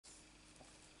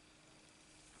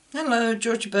Hello,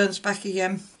 Georgia Burns back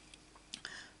again.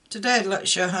 Today I'd like to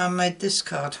show how I made this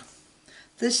card.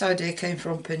 This idea came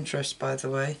from Pinterest, by the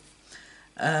way.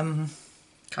 Can't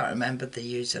remember the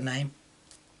username.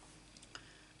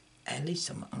 Ellie,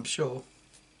 I'm sure.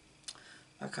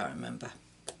 I can't remember.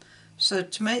 So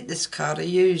to make this card I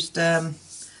used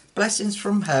Blessings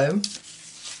from Home,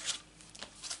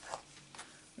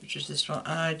 which is this one.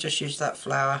 I just used that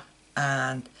flower,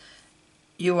 and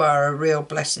You Are a Real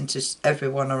Blessing to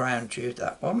Everyone Around You,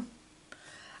 that one.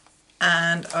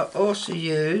 And I also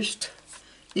used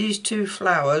these two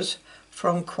flowers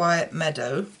from Quiet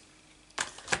Meadow,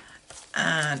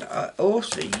 and I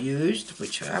also used,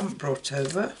 which I haven't brought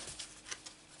over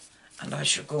and I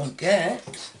shall go and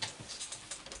get,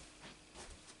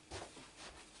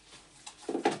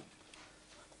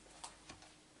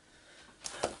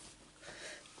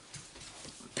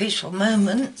 Peaceful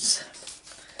Moments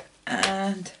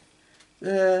and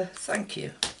the Thank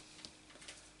You,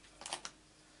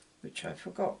 which I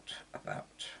forgot about.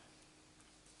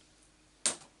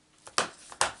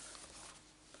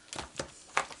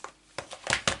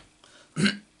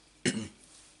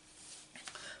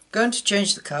 Going to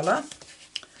change the colour,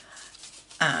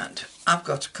 and I've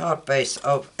got a card base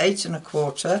of 8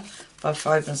 1/4 by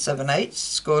 5 7/8,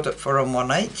 scored at 4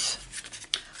 1/8,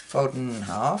 folded in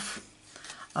half.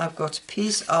 I've got a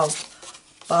piece of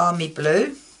Balmy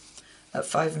Blue at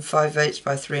 5 5/8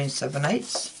 by 3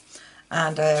 7/8,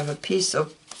 and I have a piece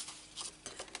of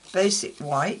Basic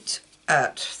White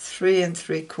at 3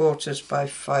 3/4 by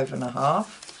 5 1/2,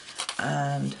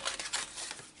 and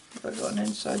have I got an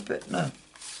inside bit? No.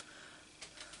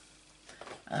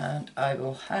 And I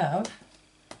will have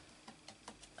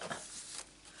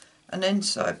an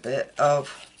inside bit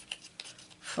of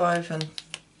 5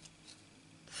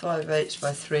 5/8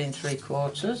 by 3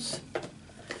 3/4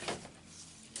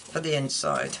 for the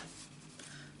inside.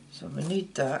 So we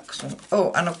need that.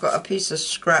 Oh, and I've got a piece of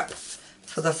scrap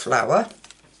for the flower.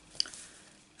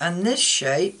 And this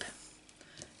shape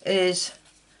is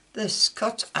this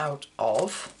cut out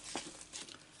of,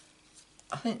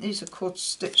 I think these are called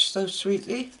Stitch So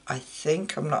Sweetly. I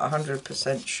think, I'm not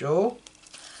 100% sure.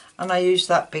 And I use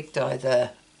that big die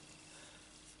there.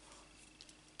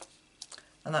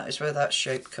 And that is where that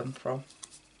shape come from.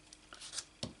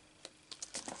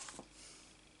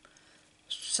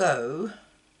 So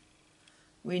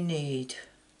we need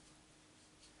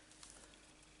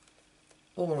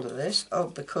all of this. Oh,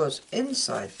 because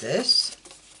inside this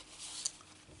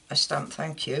I stamped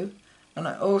Thank You, and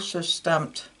I also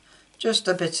stamped just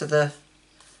a bit of the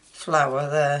flower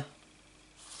there.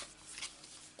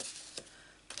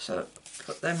 So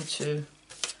put them two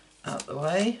out the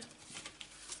way,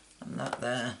 and that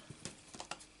there.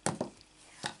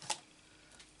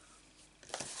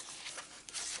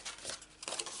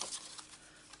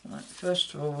 Right,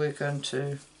 first of all we're going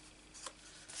to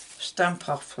stamp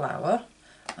our flower,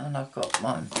 and I've got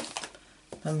my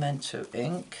Memento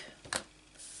ink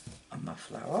on my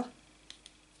flower.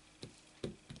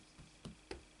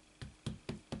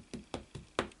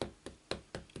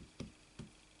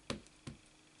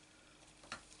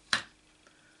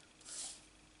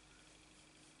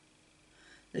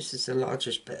 This is the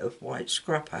largest bit of white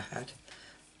scrap I had,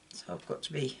 so I've got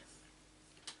to be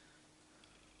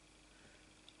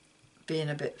being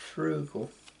a bit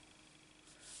frugal.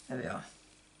 There we are.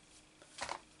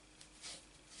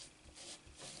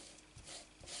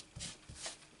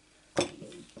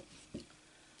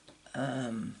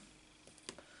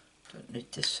 Don't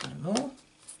need this anymore.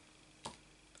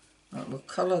 Right, we'll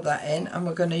colour that in, and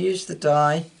we're going to use the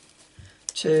die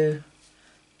to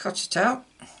cut it out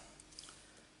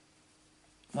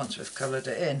once we've coloured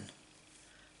it in.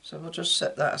 So we'll just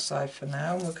set that aside for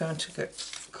now, and we're going to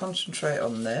concentrate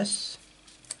on this.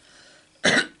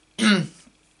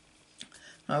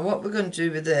 Now what we're going to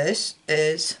do with this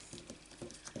is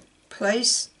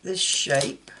place this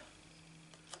shape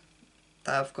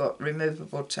that I've got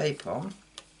removable tape on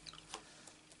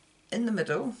in the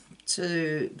middle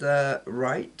to the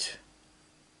right,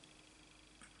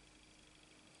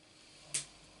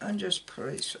 and just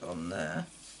place it on there.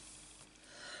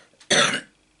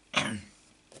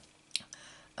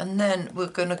 And then we're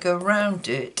going to go round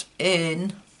it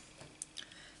in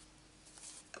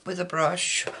with a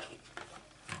brush,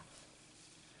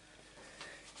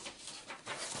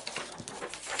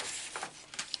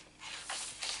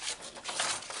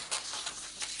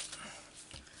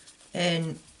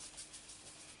 in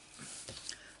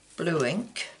blue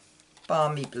ink,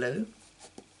 Balmy Blue.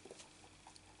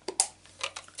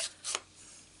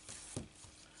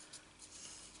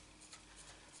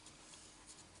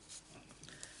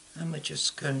 And we're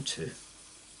just going to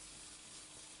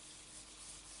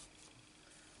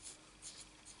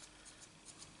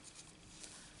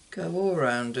go all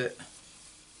around it.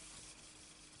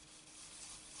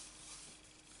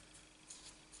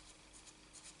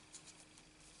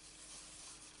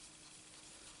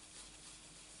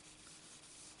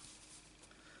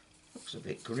 Looks a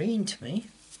bit green to me.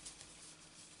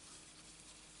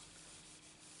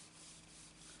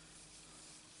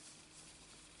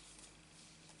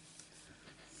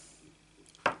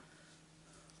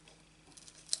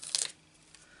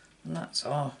 And that's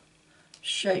our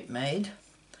shape made.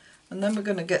 And then we're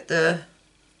going to get the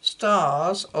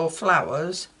stars or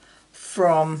flowers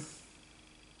from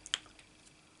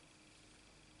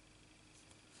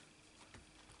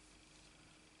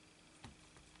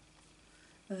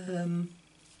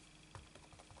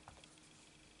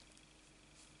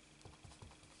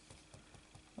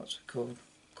what's it called?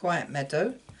 Quiet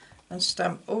Meadow, and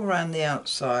stamp all around the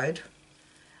outside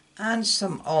and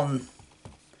some on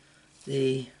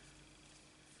the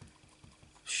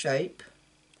shape.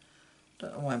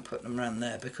 Don't know why I'm putting them around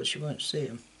there, because you won't see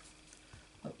them.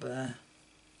 Up there,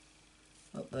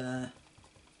 up there.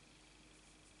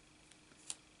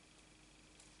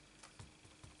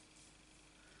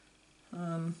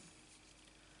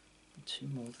 Two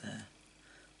more there.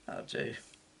 That'll do.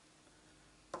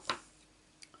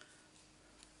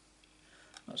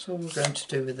 That's all we're going to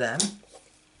do with them.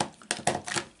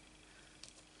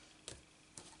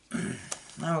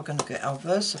 Now we're going to get our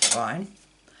VersaFine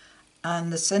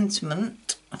and the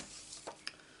sentiment.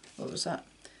 What was that?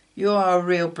 You are a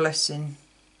real blessing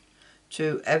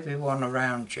to everyone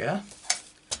around you.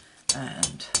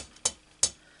 And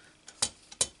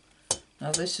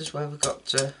now this is where we've got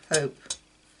to hope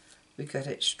we get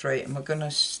it straight, and we're going to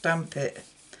stamp it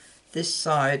this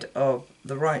side of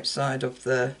the right side of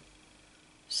the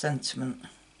sentiment.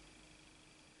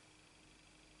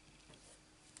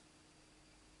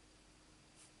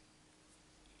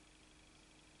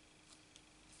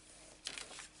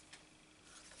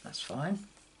 That's fine.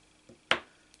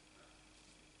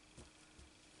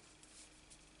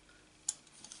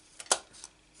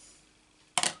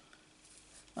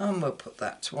 And we'll put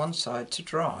that to one side to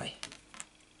dry.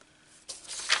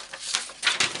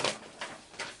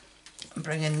 And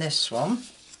bring in this one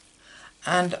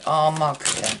and our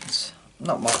marker pens.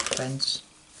 Not marker pens,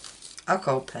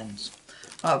 alcohol pens.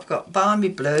 I've got Balmy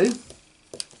Blue,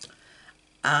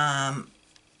 Granny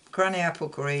Apple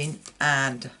Green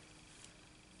and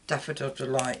Daffodil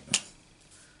Delight.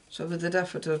 So with the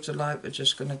Daffodil Delight, we're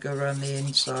just going to go around the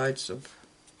insides of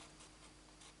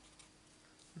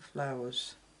the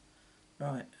flowers.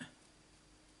 Right,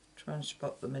 try and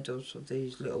spot the middles of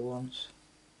these little ones.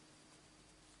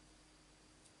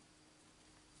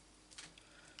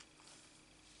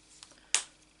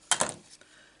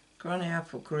 Granny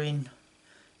Apple Green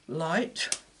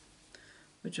Light,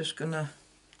 we're just going to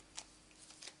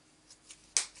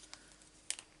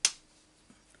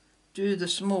do the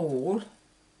small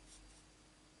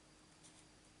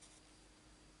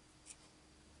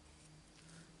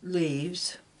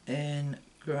leaves in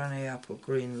Granny Apple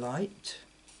Green Light.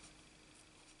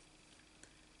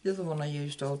 The other one I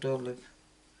used Old Olive,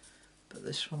 but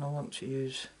this one I want to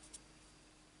use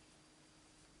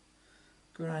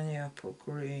Granny Apple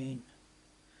Green.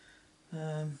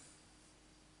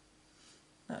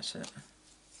 That's it.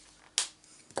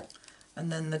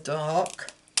 And then the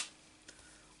dark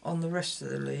on the rest of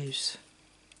the leaves.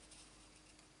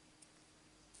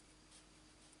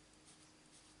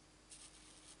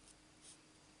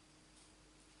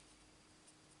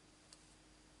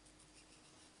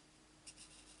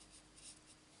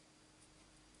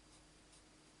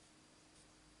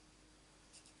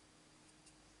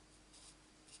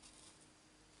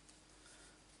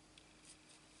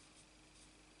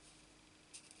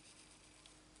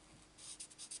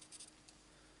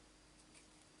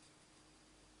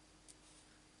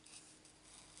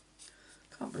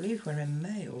 Can't believe we're in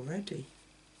May already.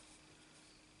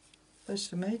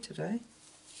 1st of May today.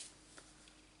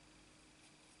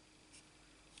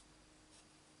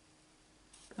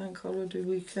 Bank holiday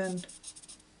weekend.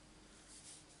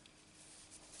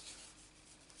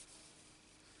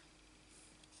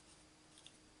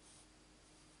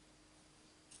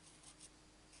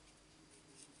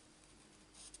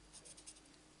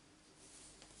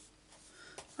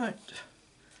 Right,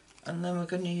 and then we're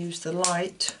going to use the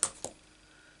light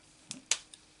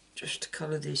just to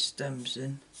colour these stems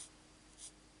in.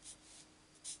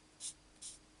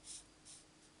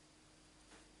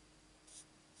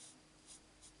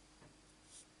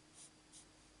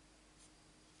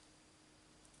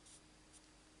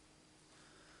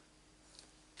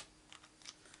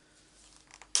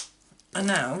 And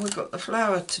now we've got the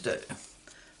flower to do.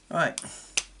 Right,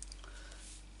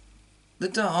 the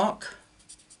dark,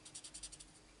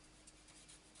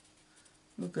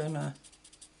 we're gonna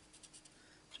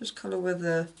just colour where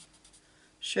the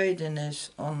shading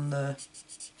is on the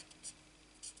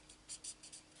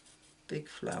big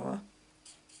flower.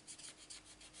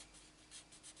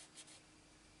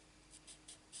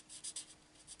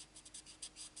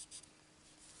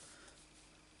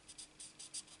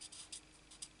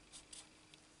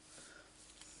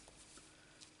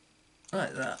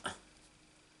 Like that.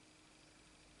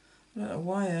 I don't know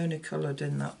why I only coloured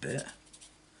in that bit.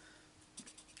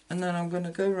 And then I'm going to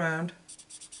go round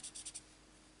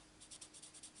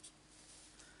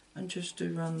and just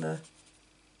do around the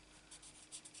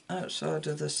outside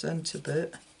of the centre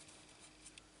bit.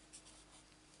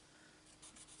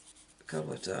 A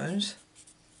couple of times,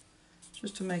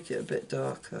 just to make it a bit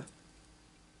darker.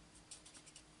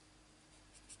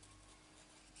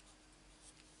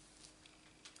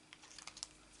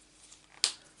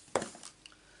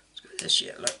 This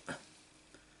yellow.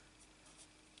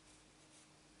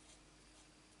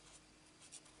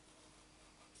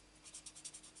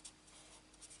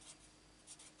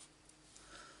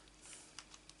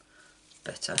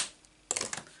 Better.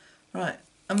 Right,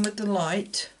 and with the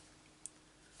light,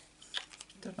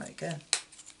 do that again.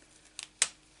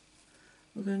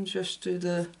 We're going to just do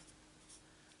the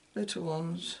little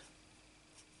ones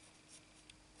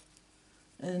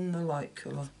in the light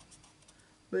colour,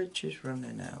 which is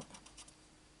running out.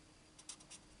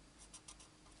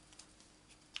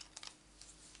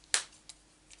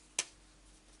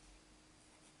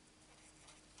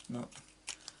 No.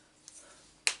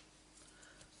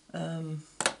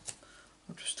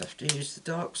 I'll just have to use the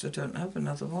darks, I don't have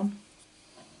another one.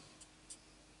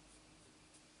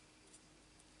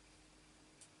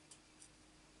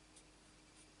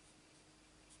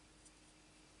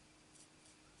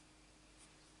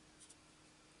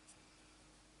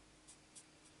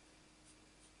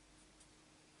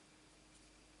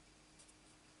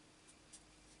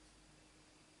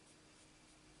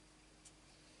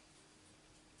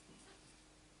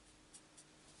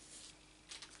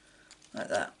 Like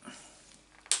that.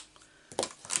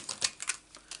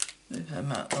 Move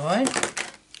them out of the way.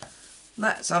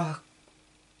 That's our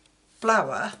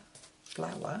flower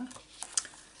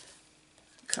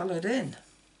coloured in.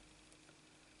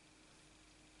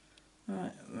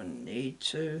 Right, we need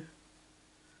to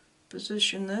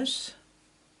position this.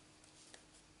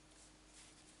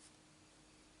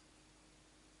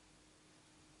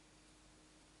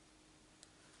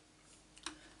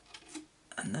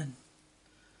 And then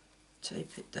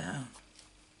tape it down.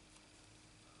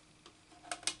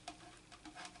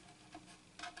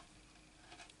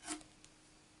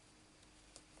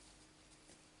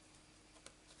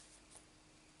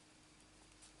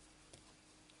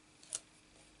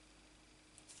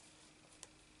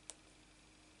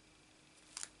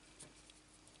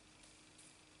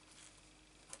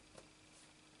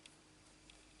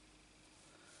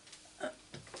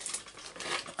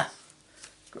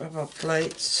 Grab our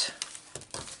plates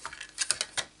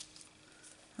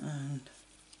and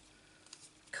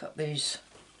cut these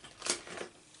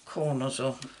corners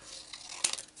off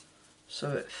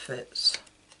so it fits.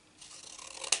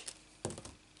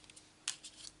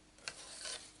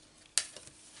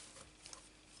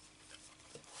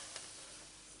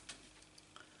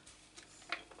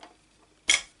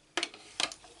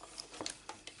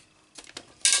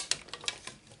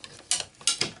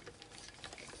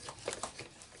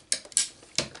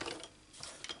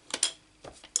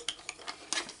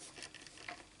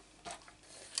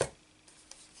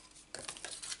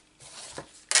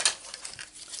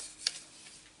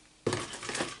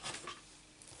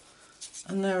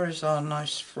 And there is our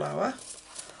nice flower,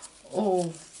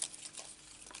 all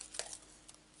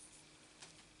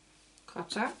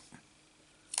cut out.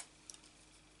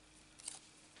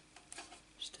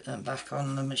 Stick them back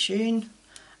on the machine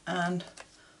and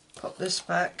pop this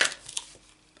back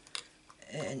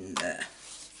in there.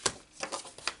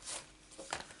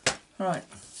 Right,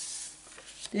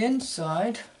 the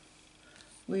inside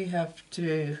we have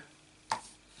to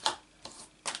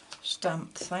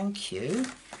stamp thank you.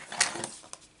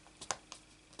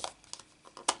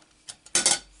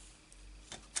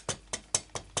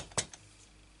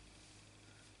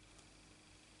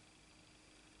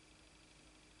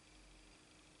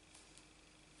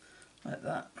 Like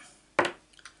that.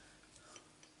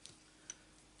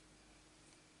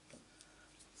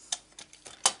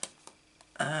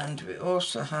 And we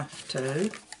also have to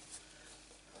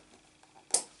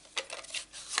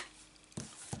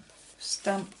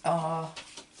stamp our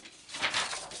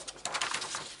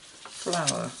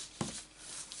flower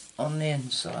on the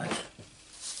inside.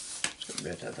 Let's get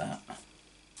rid of that.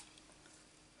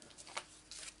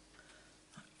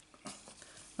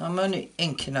 I'm only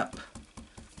inking up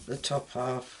the top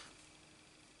half.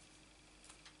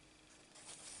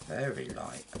 Very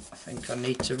light. I think I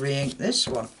need to re-ink this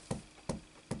one.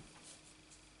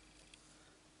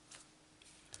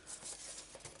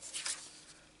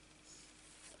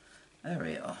 There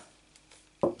we are.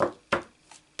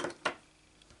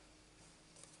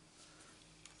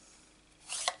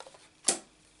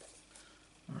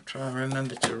 I'll try and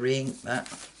remember to re-ink that.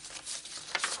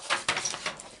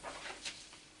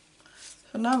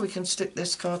 So now we can stick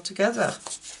this card together.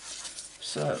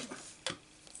 So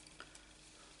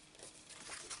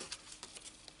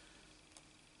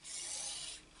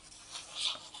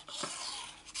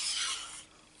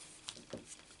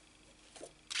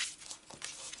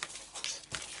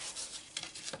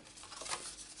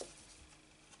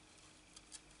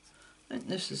I think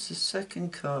this is the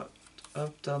second card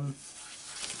I've done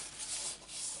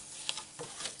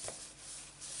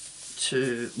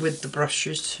with the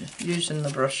brushes, using the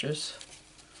brushes.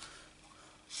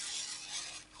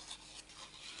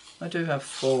 I do have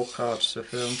 4 cards to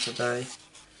film today.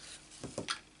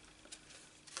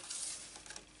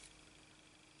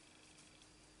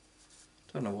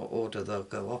 Don't know what order they'll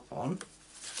go up on,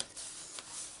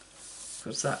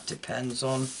 because that depends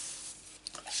on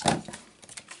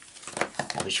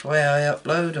which way I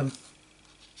upload them.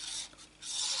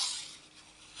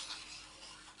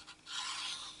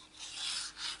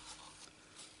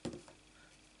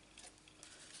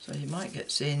 So you might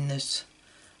get seeing this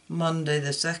Monday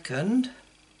the 2nd,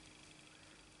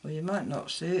 or you might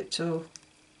not see it till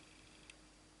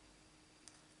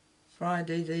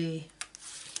Friday the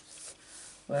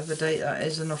whatever date that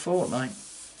is in a fortnight.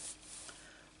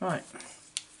 Right,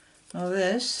 now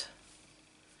this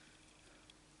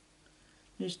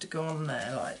needs to go on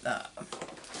there like that,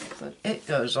 but it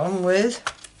goes on with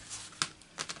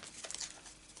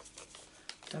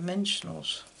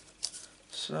dimensionals.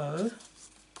 So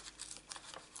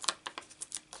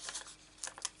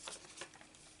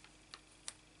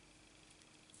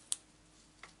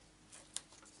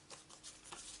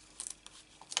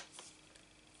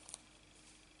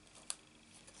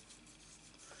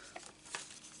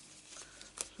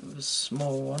a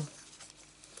small one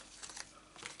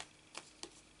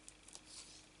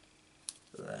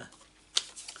there.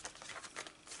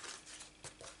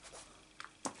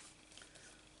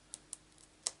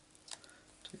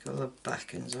 Take all the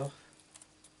backings off.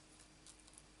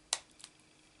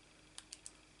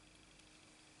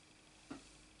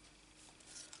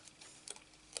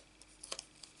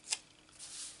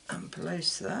 And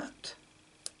place that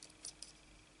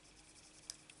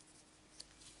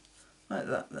like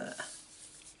that there.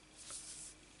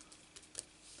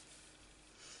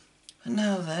 And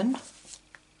now then,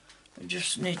 we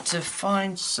just need to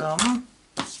find some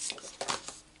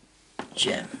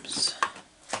gems.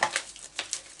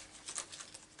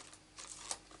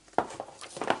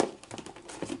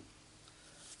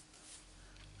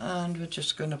 And we're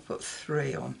just going to put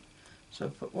 3 on. So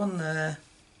put 1 there,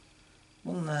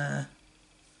 1 there,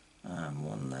 and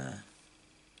 1 there.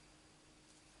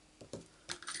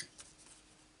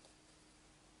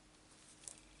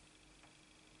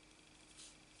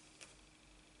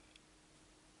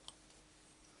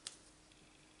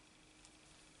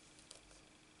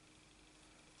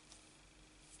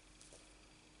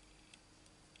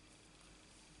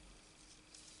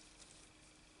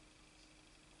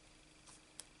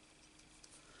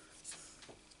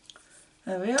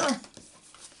 There we are.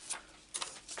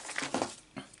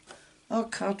 Our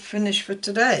card finished for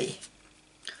today.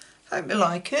 Hope you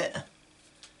like it.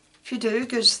 If you do,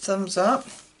 give us a thumbs up.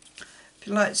 If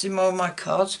you'd like to see more of my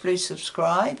cards, please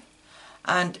subscribe.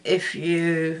 And if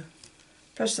you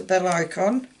press the bell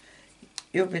icon,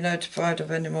 you'll be notified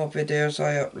of any more videos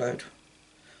I upload,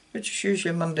 which is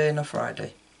usually a Monday and a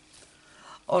Friday.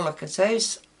 All I can say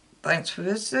is thanks for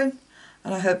visiting,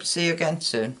 and I hope to see you again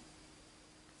soon.